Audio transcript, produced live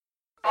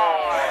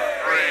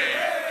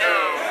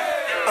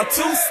A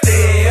two-step,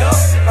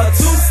 a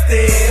two-step.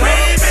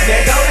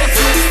 There go the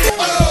two-step.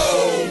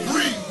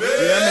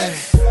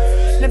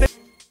 Yeah, man.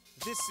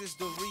 This is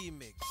the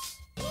remix.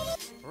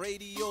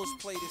 Radios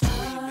play this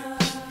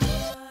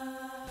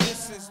remix.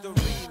 This is the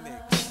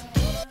remix.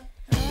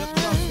 The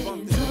clubs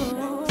bump this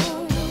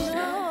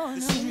remix.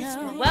 The streets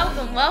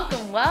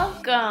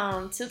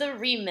Welcome to the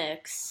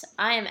remix.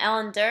 I am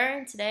Ellen Durr,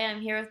 and today I'm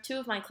here with two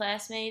of my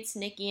classmates,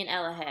 Nikki and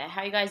Elahe.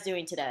 How are you guys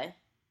doing today?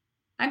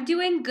 I'm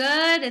doing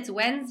good. It's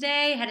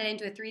Wednesday, headed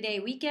into a 3-day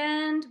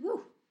weekend.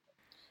 Woo!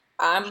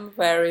 I'm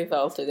very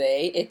well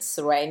today. It's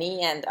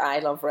rainy and I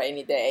love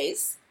rainy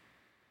days.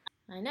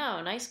 I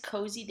know, nice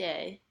cozy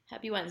day.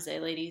 Happy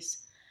Wednesday, ladies.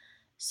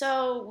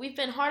 So, we've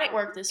been hard at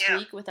work this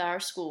week with our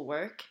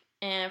schoolwork.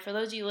 And for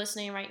those of you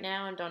listening right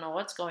now and don't know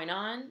what's going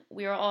on,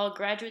 we are all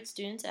graduate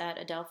students at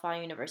Adelphi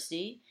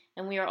University,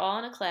 and we are all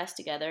in a class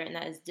together, and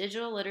that is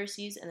Digital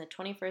Literacies in the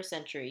 21st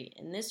Century.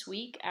 And this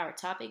week, our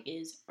topic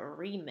is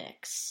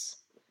remix.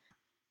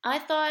 I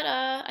thought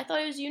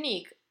it was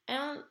unique. I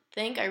don't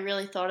think I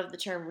really thought of the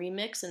term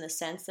remix in the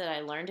sense that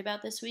I learned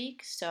about this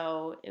week,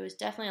 so it was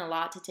definitely a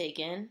lot to take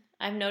in.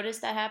 I've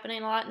noticed that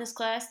happening a lot in this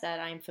class,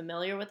 that I'm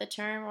familiar with the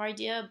term or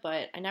idea,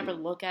 but I never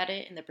look at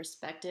it in the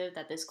perspective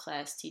that this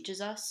class teaches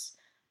us.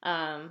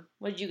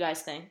 What did you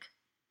guys think?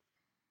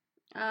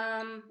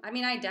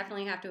 I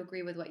definitely have to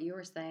agree with what you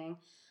were saying.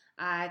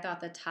 I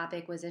thought the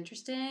topic was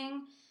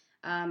interesting.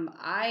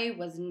 I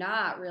was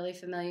not really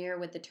familiar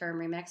with the term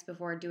remix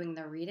before doing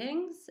the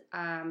readings,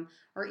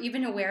 or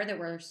even aware there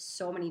were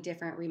so many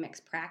different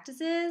remix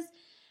practices.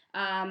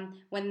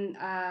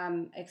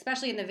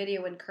 Especially in the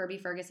video when Kirby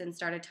Ferguson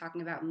started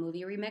talking about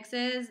movie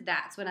remixes,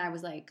 that's when I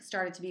was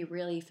started to be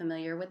really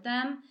familiar with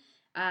them.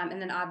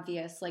 And then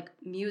obvious,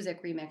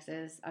 music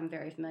remixes I'm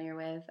very familiar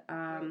with.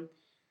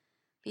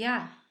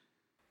 Yeah.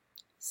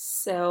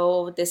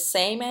 So the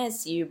same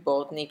as you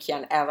both, Nikki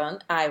and Ellen,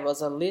 I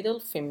was a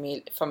little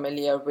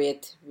familiar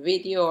with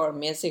video or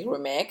music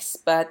remix,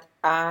 but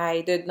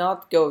I did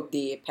not go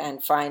deep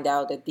and find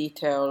out the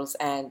details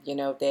and,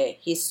 the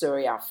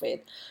history of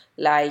it,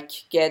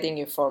 like getting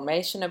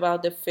information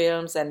about the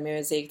films and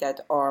music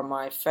that are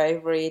my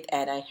favorite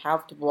and I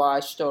have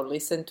watched or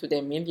listened to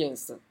them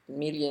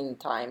million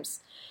times.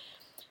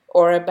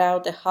 Or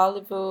about the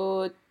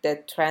Hollywood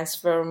that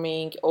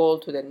transforming all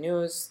to the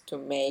news to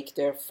make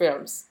their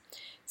films.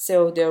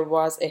 So there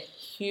was a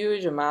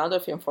huge amount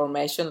of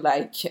information,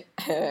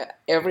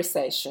 every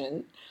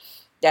session,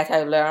 that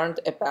I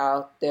learned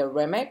about the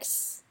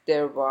remix.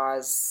 It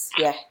was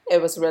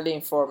really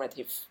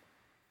informative.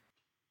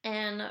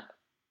 And,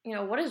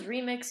 what does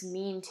remix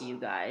mean to you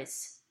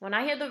guys? When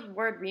I hear the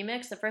word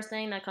remix, the first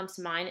thing that comes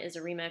to mind is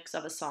a remix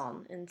of a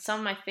song. And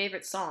some of my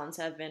favorite songs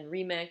have been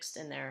remixed,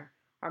 and there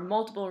are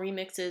multiple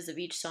remixes of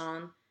each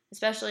song,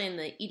 especially in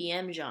the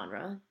EDM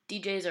genre.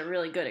 DJs are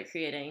really good at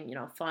creating,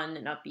 fun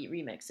and upbeat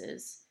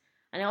remixes.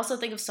 And I also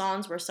think of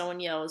songs where someone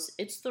yells,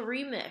 "It's the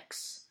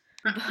remix."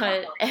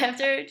 But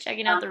after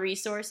checking out the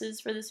resources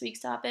for this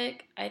week's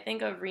topic, I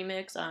think of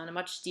remix on a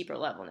much deeper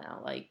level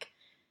now.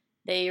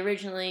 They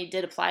originally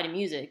did apply to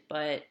music,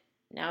 but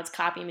now it's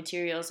copying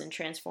materials and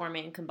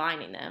transforming and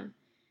combining them.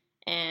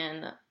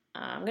 And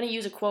I'm going to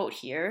use a quote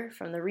here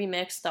from the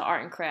remix, The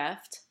Art and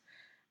Craft.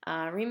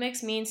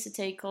 Remix means to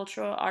take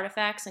cultural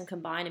artifacts and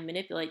combine and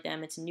manipulate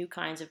them into new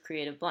kinds of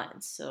creative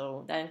blends.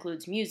 So that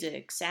includes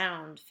music,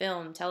 sound,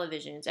 film,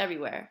 television, it's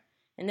everywhere.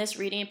 And this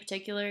reading in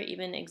particular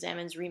even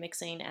examines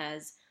remixing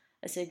as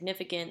a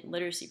significant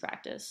literacy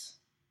practice.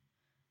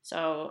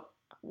 So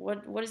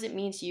what does it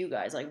mean to you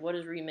guys? What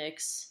does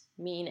remix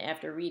mean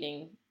after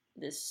reading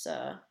this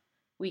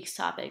week's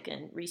topic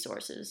and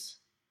resources?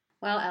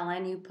 Well,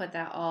 Ellen, you put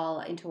that all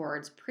into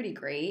words pretty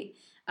great.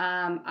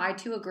 I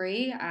too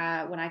agree.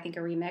 When I think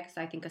of remix,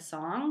 I think of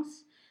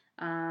songs.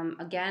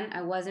 Again,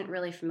 I wasn't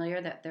really familiar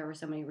that there were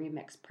so many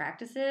remix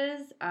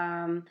practices.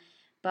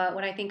 But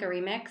when I think of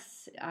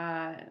remix,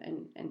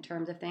 in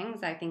terms of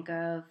things, I think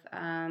of,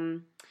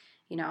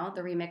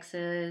 the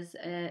remixes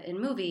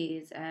in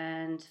movies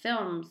and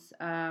films.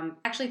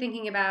 Actually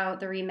thinking about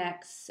the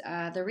remix,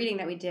 the reading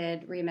that we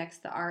did,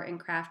 remix, The Art and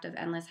Craft of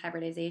Endless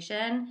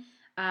Hybridization.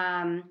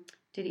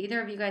 Did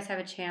either of you guys have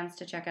a chance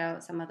to check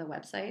out some of the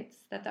websites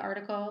that the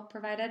article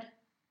provided?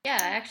 Yeah,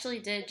 I actually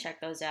did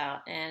check those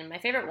out. And my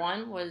favorite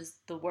one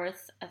was the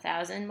Worth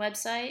 1000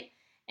 website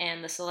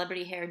and the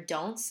Celebrity Hair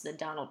Don'ts, the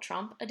Donald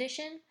Trump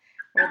edition,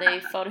 where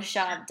they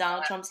photoshopped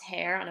Donald Trump's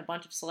hair on a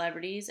bunch of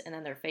celebrities and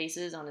then their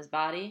faces on his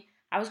body.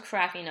 I was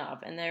cracking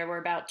up, and there were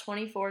about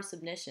 24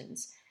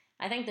 submissions.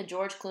 I think the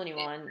George Clooney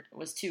one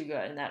was too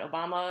good, and that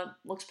Obama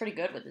looks pretty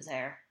good with his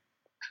hair.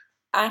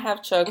 I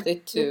have checked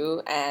it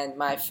too, and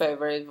my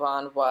favorite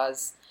one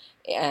was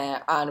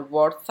on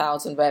World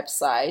 1000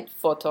 website,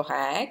 Photo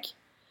Hack,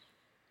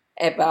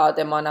 about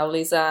the Mona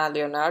Lisa,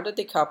 Leonardo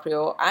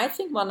DiCaprio. I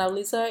think Mona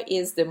Lisa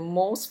is the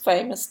most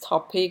famous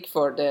topic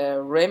for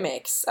the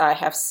remix. I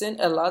have seen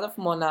a lot of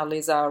Mona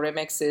Lisa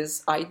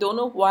remixes. I don't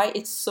know why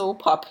it's so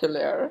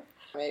popular.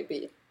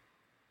 Maybe.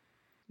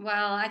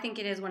 Well, I think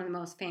it is one of the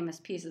most famous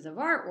pieces of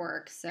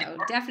artwork, so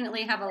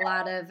definitely have a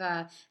lot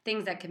of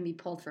things that can be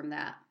pulled from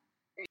that.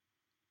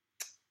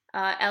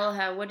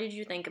 Ella, what did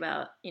you think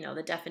about,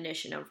 the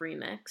definition of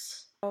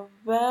remix?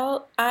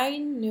 Well, I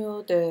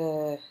knew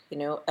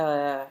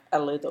a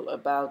little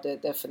about the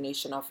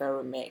definition of a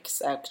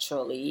remix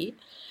actually,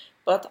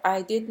 but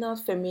I did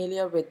not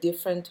familiar with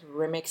different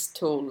remix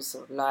tools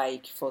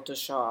like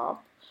Photoshop.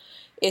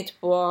 It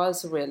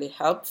was really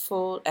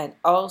helpful and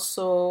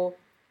also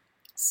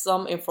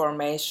some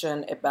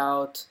information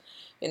about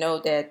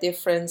the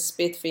difference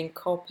between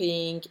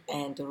copying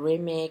and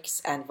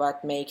remix and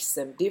what makes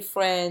them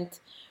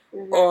different,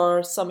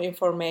 or some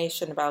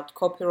information about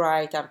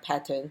copyright and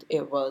patent.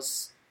 It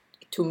was,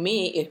 to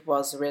me, it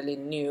was really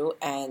new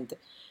and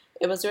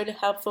it was really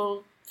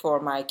helpful for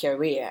my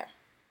career.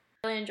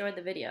 I really enjoyed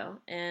the video,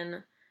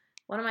 and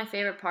one of my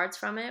favorite parts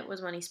from it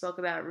was when he spoke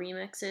about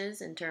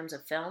remixes in terms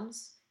of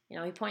films.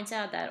 He points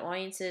out that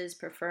audiences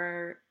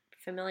prefer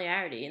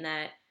familiarity and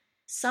that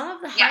some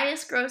of the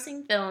highest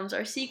grossing films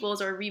are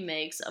sequels or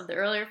remakes of the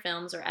earlier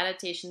films or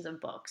adaptations of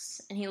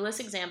books. And he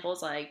lists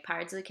examples like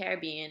Pirates of the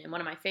Caribbean and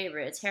one of my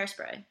favorites,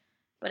 Hairspray.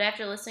 But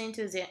after listening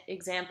to his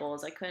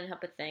examples, I couldn't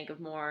help but think of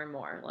more and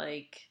more,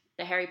 like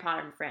the Harry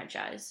Potter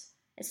franchise.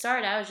 It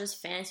started out as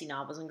just fantasy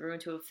novels and grew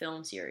into a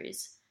film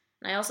series.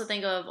 And I also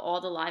think of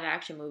all the live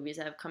action movies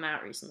that have come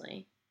out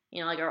recently.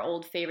 Like our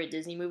old favorite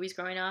Disney movies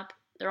growing up.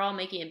 They're all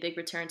making a big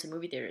return to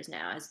movie theaters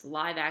now as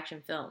live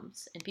action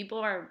films. And people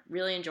are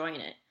really enjoying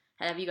it.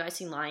 Have you guys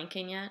seen Lion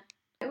King yet?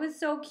 It was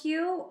so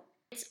cute.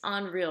 It's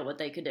unreal what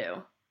they could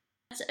do.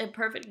 That's a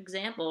perfect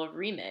example of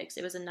remix.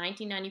 It was a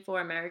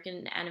 1994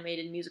 American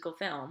animated musical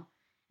film,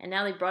 and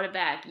now they brought it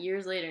back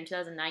years later in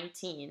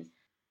 2019.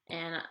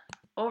 And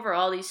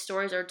overall, these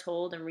stories are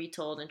told and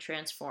retold and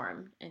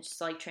transformed. It's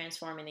just like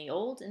transforming the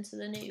old into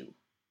the new.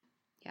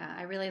 Yeah,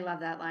 I really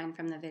love that line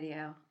from the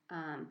video.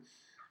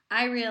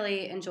 I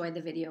really enjoyed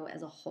the video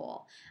as a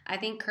whole. I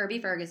think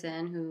Kirby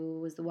Ferguson, who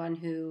was the one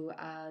who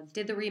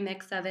did the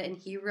remix of it and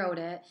he wrote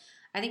it,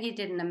 I think he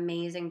did an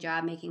amazing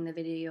job making the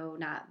video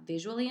not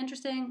visually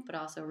interesting, but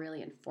also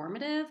really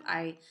informative.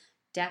 I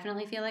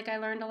definitely feel like I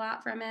learned a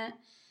lot from it.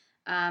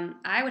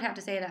 I would have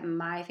to say that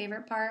my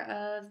favorite part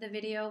of the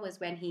video was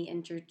when he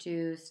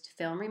introduced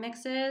film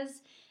remixes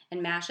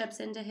and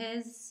mashups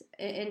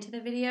into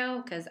the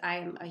video, because I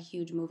am a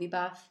huge movie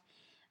buff.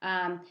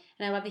 And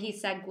I love that he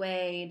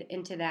segued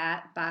into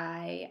that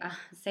by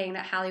saying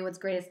that Hollywood's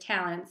greatest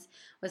talents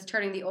was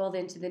turning the old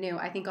into the new.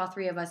 I think all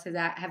three of us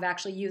have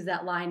actually used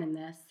that line in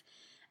this,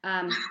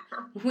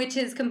 which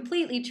is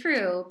completely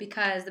true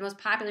because the most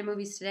popular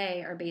movies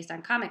today are based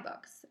on comic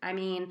books. I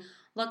mean,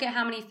 look at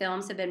how many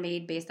films have been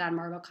made based on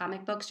Marvel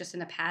comic books just in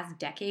the past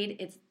decade.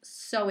 It's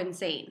so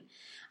insane.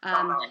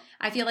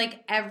 I feel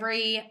like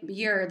every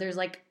year there's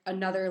like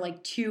another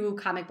 2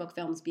 comic book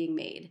films being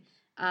made.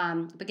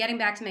 But getting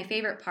back to my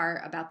favorite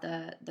part about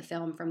the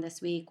film from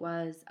this week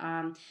was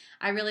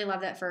I really love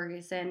that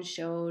Ferguson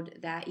showed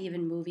that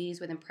even movies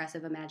with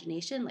impressive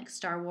imagination like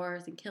Star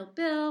Wars and Kill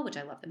Bill, which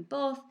I love them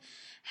both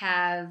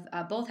have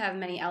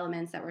many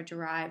elements that were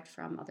derived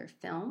from other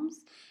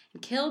films.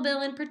 And Kill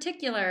Bill in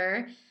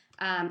particular,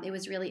 it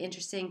was really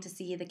interesting to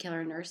see the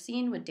killer nurse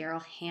scene with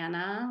Daryl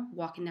Hannah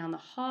walking down the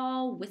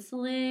hall,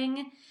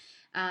 whistling.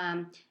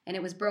 And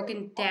it was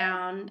broken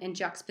down in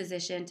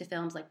juxtaposition to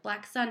films like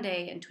Black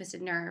Sunday and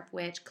Twisted Nerve,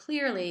 which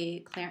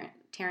clearly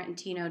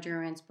Tarantino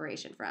drew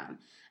inspiration from.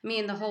 I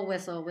mean, the whole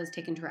whistle was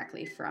taken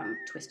directly from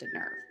Twisted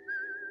Nerve.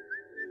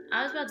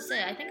 I was about to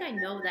say, I think I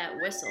know that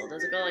whistle.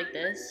 Does it go like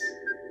this?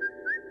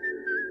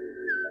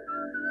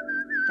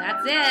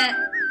 That's it.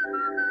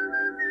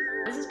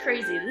 This is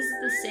crazy. This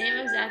is the same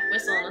exact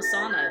whistle on a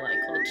song I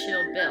like called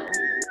Chill Bill.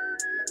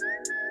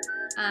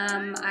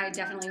 I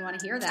definitely want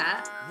to hear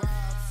that.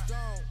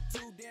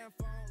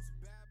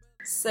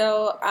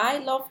 So I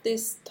love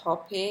this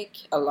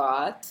topic a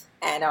lot,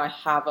 and I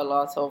have a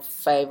lot of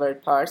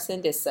favorite parts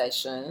in this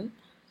session.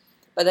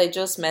 But I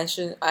just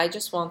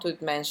want to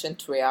mention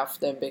 3 of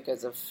them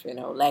because of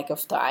lack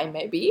of time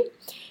maybe.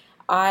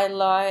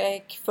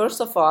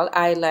 First of all,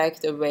 I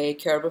like the way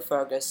Kirby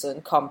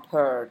Ferguson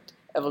compared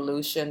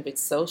evolution with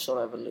social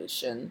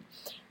evolution.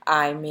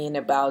 I mean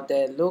about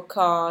the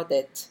Luca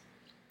that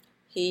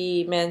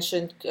he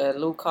mentioned.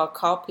 Luca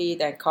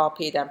copied and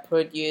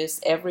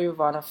produced every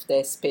one of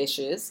the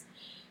species.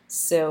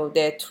 So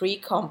the 3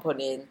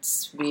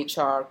 components which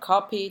are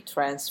copy,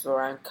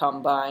 transfer, and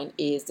combine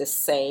is the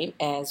same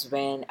as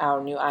when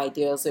our new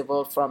ideas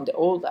evolve from the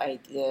old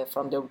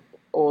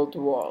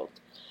world.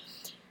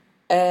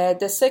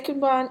 The second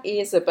one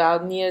is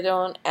about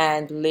Newton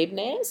and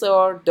Leibniz,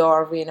 or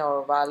Darwin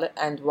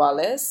and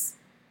Wallace.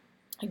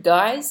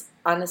 Guys,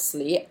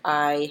 honestly,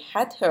 I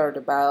had heard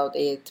about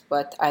it,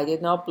 but I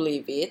did not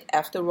believe it.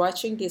 After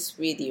watching this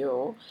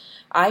video,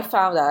 I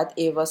found out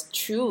it was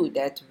true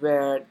that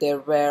there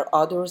were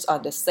others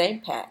on the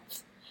same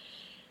path.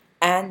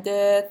 And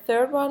the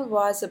third one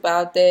was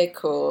about the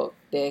quote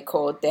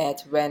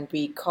that when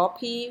we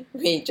copy,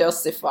 we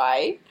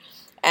justify.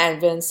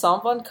 And when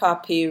someone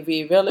copied,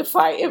 we really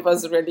fight. It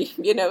was really,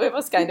 it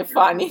was kind of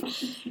funny.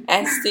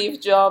 And Steve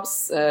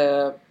Jobs,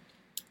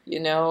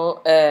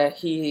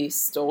 he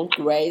stole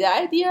great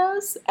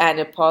ideas and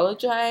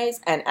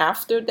apologized. And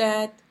after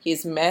that,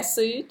 his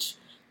message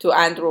to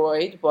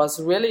Android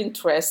was really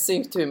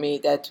interesting to me,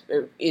 that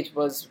it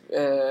was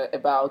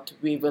about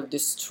we will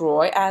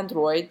destroy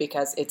Android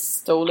because it's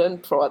stolen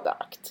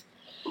product.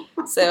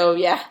 So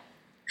yeah,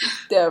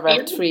 there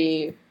were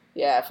three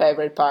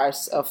favorite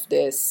parts of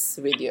this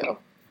video.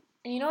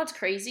 And you know what's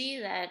crazy?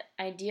 That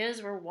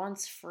ideas were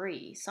once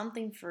free,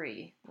 something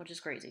free, which is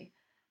crazy.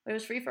 But it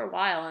was free for a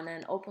while and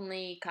then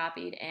openly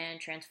copied and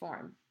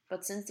transformed.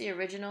 But since the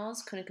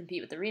originals couldn't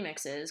compete with the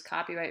remixes,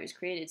 copyright was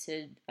created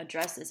to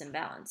address this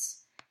imbalance.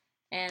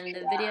 And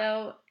the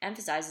video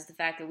emphasizes the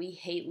fact that we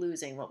hate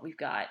losing what we've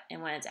got,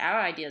 and when it's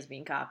our ideas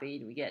being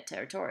copied, we get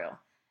territorial.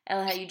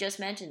 Ella, you just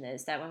mentioned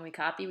this, that when we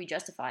copy, we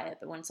justify it,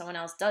 but when someone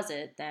else does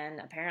it, then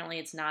apparently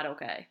it's not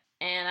okay.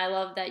 And I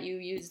love that you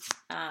used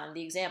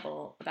the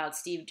example about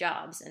Steve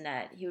Jobs, and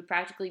that he would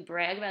practically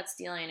brag about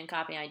stealing and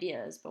copying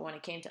ideas, but when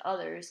it came to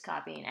others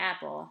copying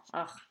Apple,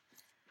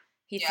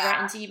 he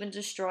threatened to even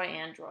destroy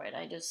Android.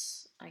 I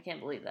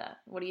can't believe that.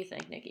 What do you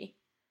think, Nikki?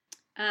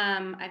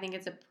 I think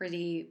it's a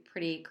pretty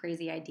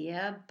crazy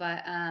idea,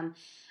 but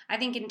I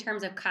think in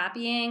terms of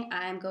copying,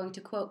 I'm going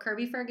to quote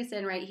Kirby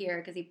Ferguson right here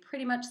because he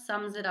pretty much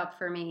sums it up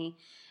for me.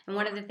 And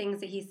one of the things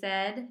that he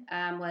said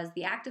was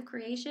the act of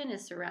creation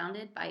is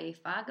surrounded by a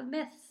fog of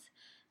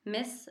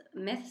myths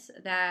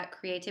that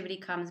creativity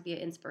comes via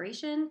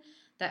inspiration,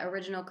 that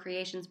original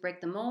creations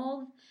break the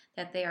mold,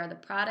 that they are the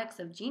products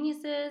of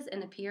geniuses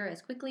and appear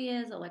as quickly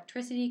as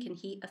electricity can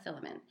heat a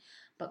filament.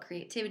 But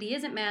creativity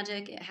isn't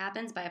magic. It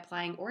happens by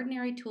applying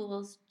ordinary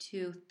tools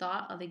to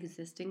thought of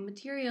existing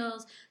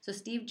materials. So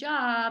Steve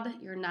Jobs,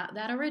 you're not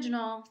that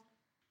original.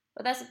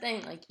 But that's the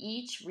thing, like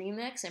each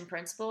remix in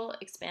principle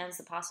expands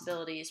the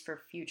possibilities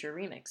for future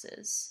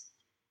remixes.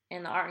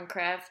 And the art and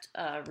craft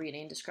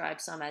reading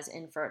describes some as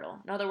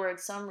infertile. In other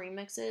words, some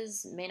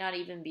remixes may not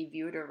even be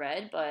viewed or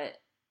read, but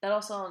that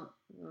also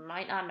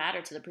might not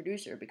matter to the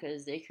producer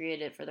because they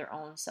created it for their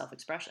own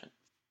self-expression.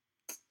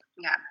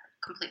 Yeah,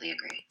 completely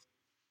agree.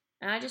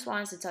 And I just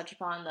wanted to touch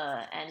upon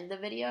the end of the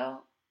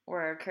video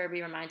where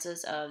Kirby reminds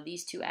us of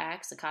these two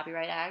acts, the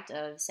Copyright Act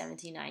of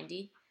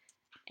 1790,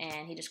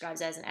 and he describes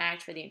it as an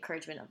act for the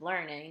encouragement of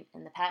learning,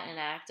 and the Patent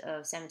Act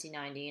of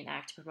 1790, an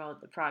act to promote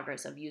the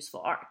progress of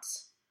useful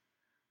arts.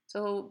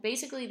 So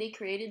basically they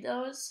created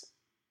those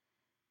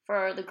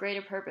for the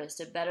greater purpose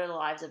to better the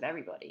lives of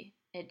everybody.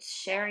 It's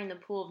sharing the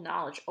pool of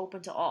knowledge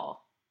open to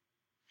all.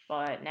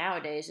 But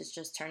nowadays it's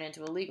just turned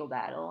into a legal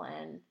battle,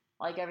 and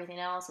like everything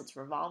else, it's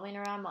revolving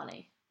around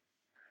money.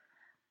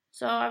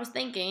 So I was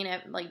thinking,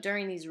 like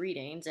during these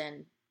readings,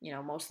 and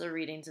most of the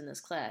readings in this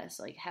class,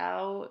 like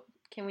how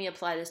can we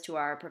apply this to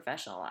our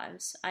professional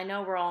lives? I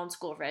know we're all in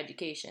school for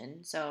education,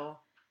 so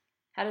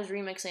how does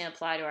remixing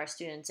apply to our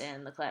students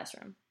in the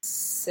classroom?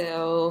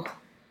 So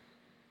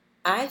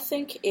I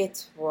think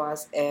it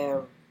was a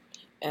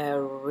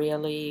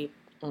really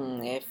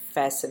a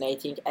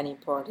fascinating and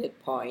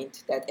important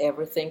point that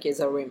everything is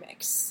a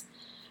remix.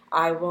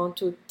 I want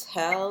to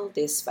tell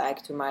this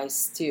fact to my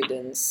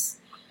students.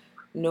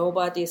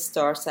 Nobody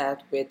starts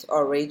out with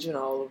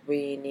original.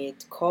 We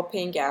need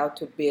copying out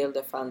to build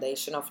a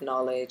foundation of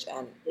knowledge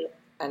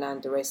and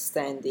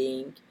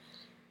understanding.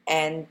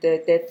 And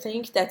the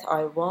thing that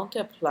I want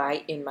to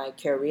apply in my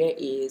career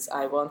is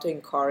I want to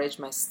encourage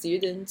my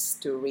students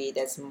to read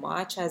as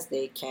much as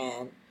they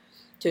can,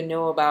 to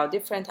know about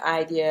different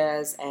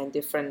ideas and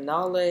different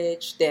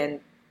knowledge.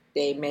 Then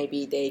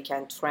they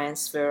can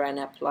transfer and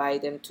apply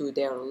them to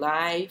their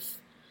life,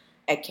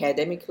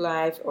 academic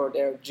life, or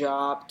their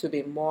job, to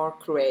be more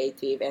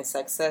creative and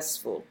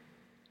successful.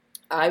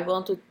 I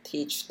want to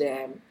teach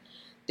them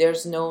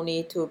there's no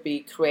need to be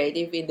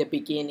creative in the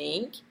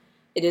beginning.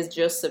 It is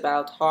just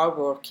about hard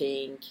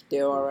working.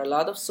 There are a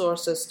lot of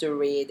sources to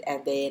read,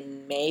 and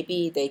then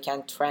maybe they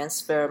can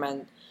transfer them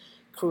and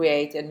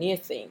create a new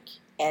thing.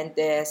 And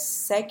the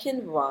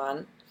second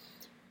one,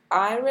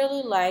 I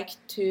really like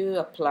to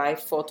apply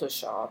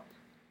Photoshop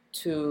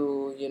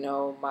to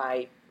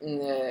my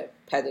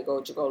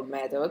pedagogical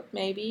method,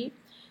 maybe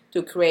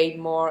to create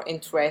more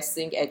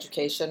interesting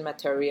education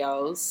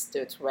materials to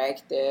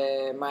attract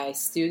my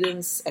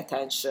students'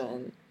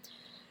 attention,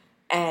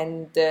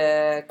 and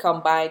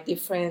combine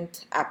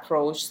different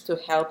approaches to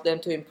help them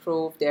to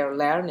improve their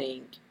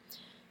learning,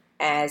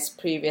 as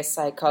previous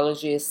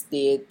psychologists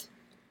did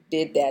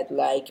that,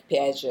 like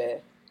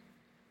Piaget.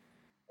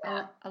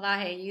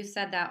 Elahe, you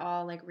said that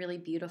all like really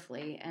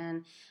beautifully,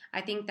 and I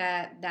think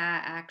that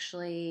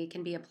actually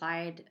can be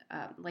applied,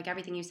 like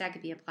everything you said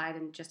could be applied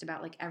in just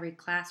about like every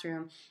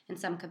classroom in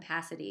some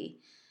capacity.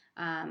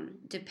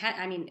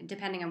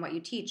 Depending on what you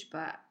teach,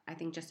 but I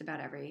think just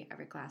about every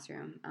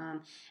classroom.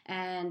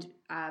 And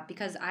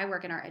because I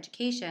work in our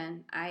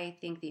education, I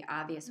think the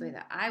obvious way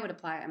that I would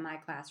apply it in my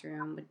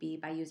classroom would be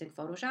by using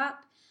Photoshop.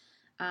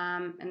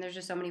 And there's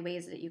just so many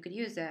ways that you could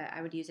use it.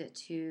 I would use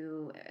it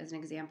as an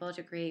example,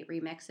 to create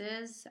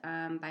remixes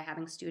by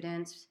having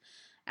students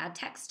add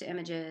text to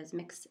images,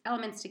 mix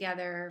elements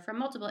together from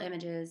multiple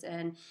images,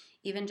 and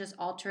even just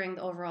altering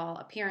the overall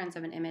appearance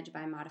of an image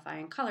by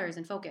modifying colors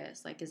and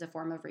focus, like is a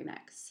form of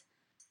remix.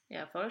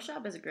 Yeah,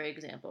 Photoshop is a great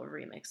example of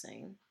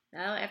remixing.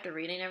 Now, after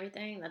reading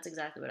everything, that's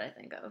exactly what I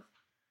think of.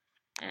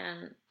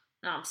 And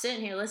now I'm sitting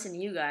here listening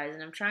to you guys,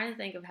 and I'm trying to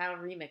think of how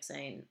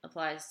remixing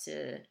applies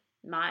to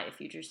my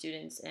future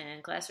students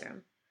and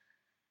classroom.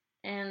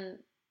 And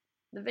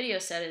the video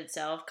said it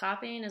itself,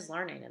 copying is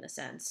learning in a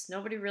sense.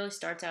 Nobody really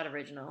starts out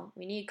original.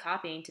 We need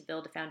copying to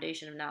build a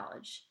foundation of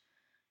knowledge.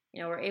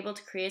 We're able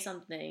to create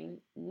something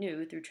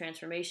new through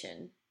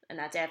transformation, and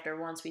that's after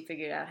once we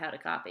figured out how to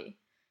copy.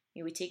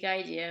 We take an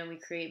idea and we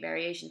create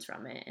variations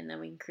from it, and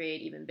then we can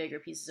create even bigger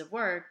pieces of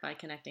work by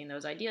connecting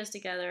those ideas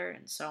together,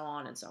 and so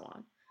on and so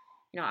on.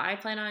 I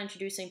plan on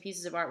introducing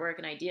pieces of artwork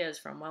and ideas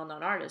from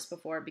well-known artists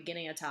before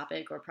beginning a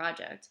topic or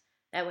project.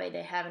 That way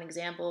they have an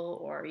example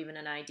or even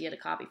an idea to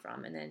copy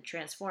from and then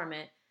transform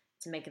it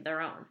to make it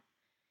their own.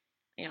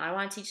 I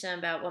want to teach them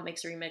about what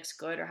makes a remix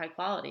good or high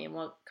quality and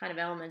what kind of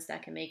elements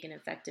that can make an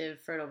effective,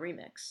 fertile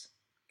remix.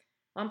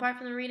 One part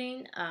from the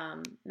reading,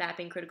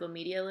 Mapping Critical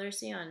Media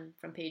Literacy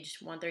from page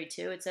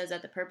 132, it says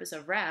that the purpose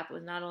of rap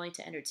was not only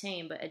to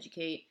entertain but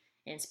educate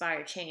and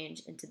inspire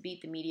change and to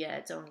beat the media at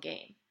its own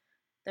game.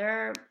 There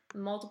are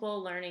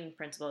multiple learning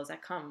principles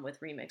that come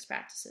with remix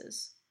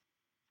practices.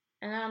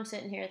 And then I'm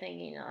sitting here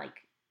thinking,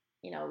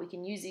 we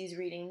can use these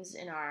readings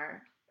in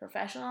our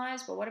professional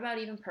lives, but what about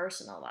even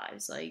personal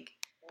lives?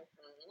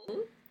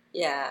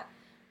 Yeah,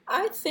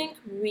 I think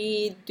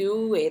we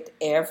do it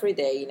every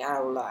day in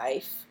our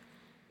life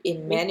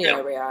in many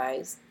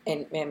areas.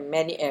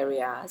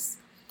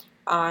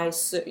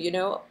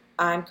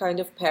 I'm kind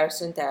of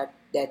person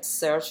that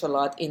search a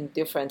lot in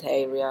different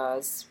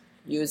areas,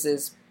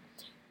 use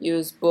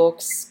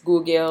books,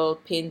 Google,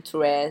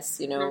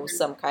 Pinterest,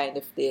 some kind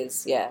of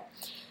this, yeah.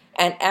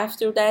 And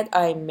after that,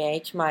 I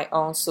make my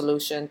own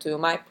solution to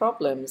my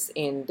problems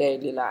in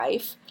daily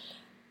life.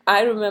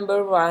 I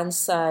remember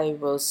once I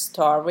was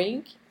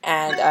starving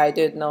and I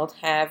did not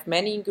have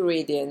many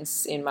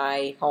ingredients in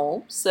my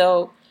home,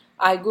 so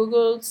I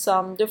Googled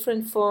some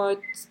different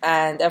foods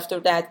and after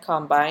that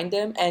combined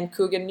them and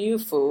cook a new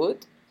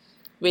food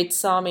with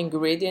some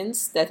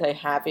ingredients that I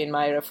have in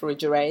my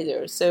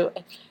refrigerator. So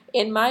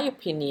in my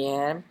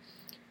opinion,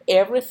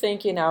 everything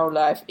in our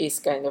life is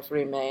kind of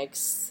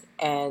remix,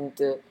 and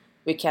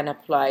we can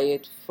apply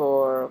it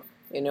for,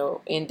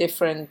 in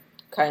different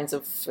kinds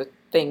of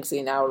things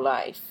in our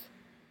life.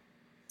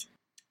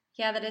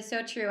 Yeah, that is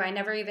so true. I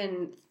never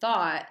even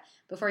thought,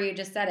 before you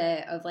just said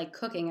it, of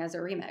cooking as a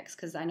remix,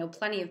 because I know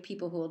plenty of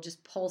people who will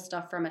just pull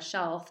stuff from a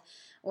shelf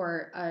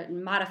or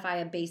modify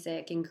a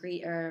basic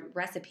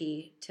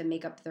recipe to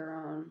make up their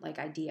own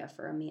idea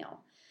for a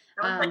meal.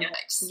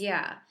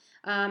 Yeah.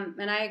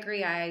 And I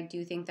agree. I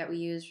do think that we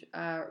use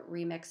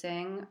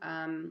remixing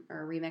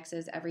or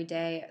remixes every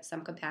day at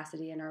some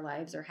capacity in our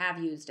lives, or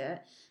have used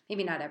it.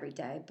 Maybe not every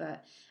day,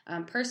 but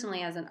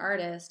personally as an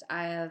artist,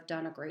 I have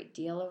done a great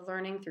deal of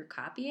learning through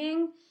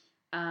copying.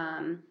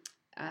 Some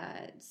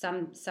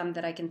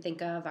that I can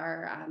think of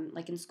are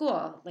in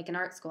school, in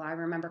art school. I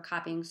remember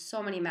copying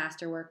so many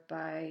masterwork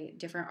by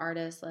different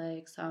artists,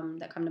 some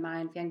that come to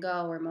mind, Van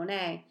Gogh or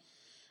Monet.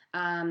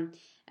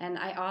 And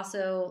I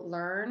also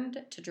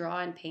learned to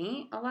draw and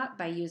paint a lot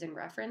by using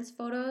reference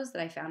photos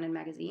that I found in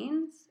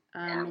magazines.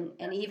 And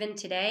even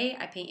today,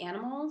 I paint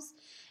animals,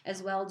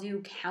 as well do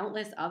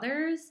countless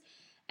others.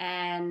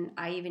 And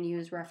I even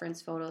use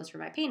reference photos for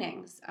my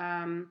paintings.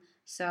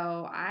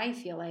 So I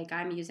feel like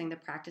I'm using the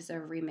practice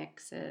of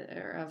remixing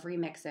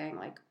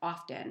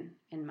often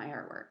in my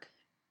artwork.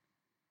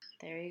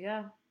 There you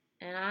go.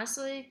 And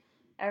honestly,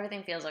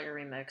 everything feels like a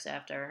remix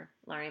after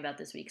learning about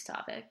this week's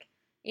topic.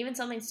 Even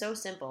something so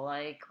simple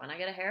like when I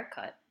get a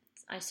haircut.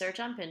 I search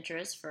on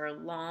Pinterest for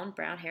long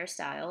brown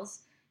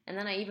hairstyles, and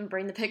then I even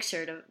bring the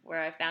picture to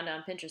where I found it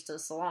on Pinterest to the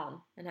salon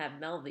and have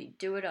Melvie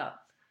do it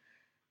up.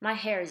 My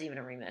hair is even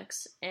a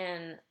remix,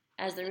 and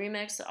as the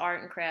Remix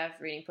Art and Craft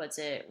reading puts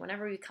it,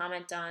 whenever we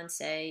comment on,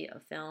 say, a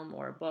film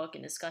or a book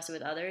and discuss it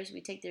with others,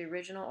 we take the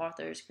original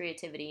author's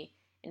creativity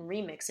and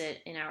remix it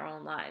in our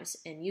own lives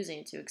and using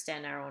it to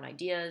extend our own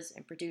ideas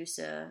and produce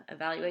a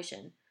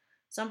evaluation.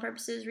 Some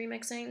purposes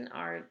remixing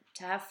are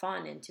to have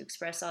fun and to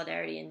express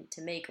solidarity and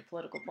to make a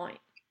political point.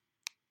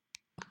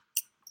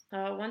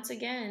 Once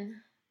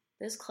again,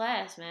 this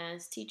class, man,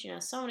 is teaching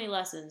us so many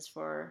lessons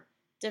for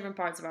different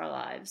parts of our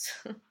lives.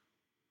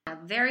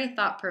 Very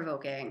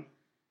thought-provoking.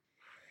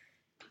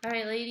 All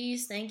right,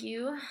 ladies, thank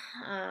you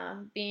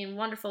being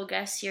wonderful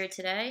guests here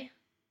today.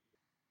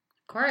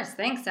 Of course.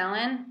 Thanks,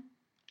 Ellen.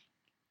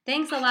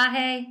 Thanks,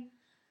 Elahe.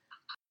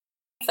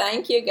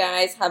 Thank you,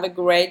 guys. Have a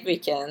great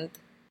weekend.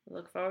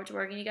 Look forward to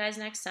working with you guys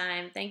next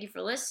time. Thank you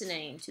for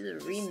listening to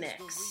The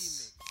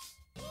Remix.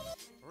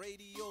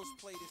 Radios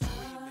play this